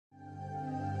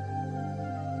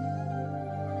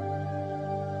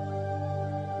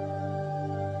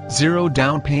0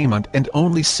 down payment and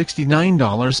only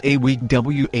 $69 a week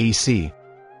w.a.c.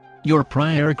 Your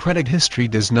prior credit history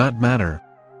does not matter.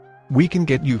 We can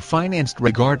get you financed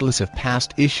regardless of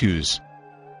past issues.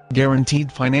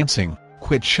 Guaranteed financing,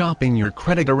 quit shopping your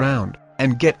credit around,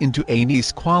 and get into a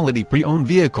nice quality pre-owned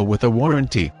vehicle with a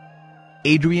warranty.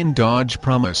 Adrian Dodge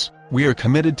Promise, we are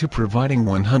committed to providing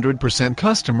 100%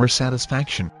 customer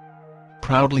satisfaction.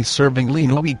 Proudly serving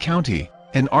Lenawee County,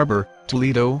 and Arbor,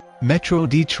 Toledo, Metro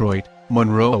Detroit,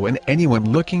 Monroe and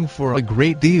anyone looking for a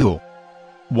great deal.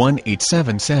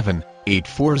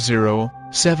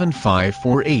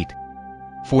 1-877-840-7548.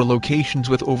 4 locations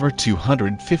with over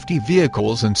 250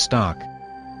 vehicles in stock.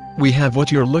 We have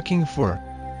what you're looking for.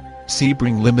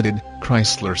 Sebring Limited,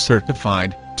 Chrysler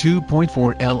Certified,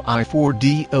 2.4 Li4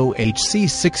 DOHC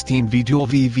 16V Dual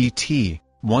VVT,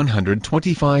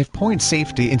 125-point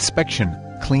safety inspection,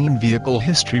 clean vehicle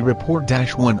history report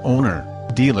 -1 owner,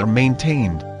 dealer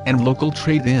maintained, and local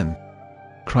trade-in.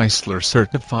 Chrysler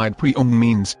Certified Pre-Owned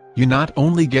means, you not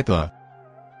only get the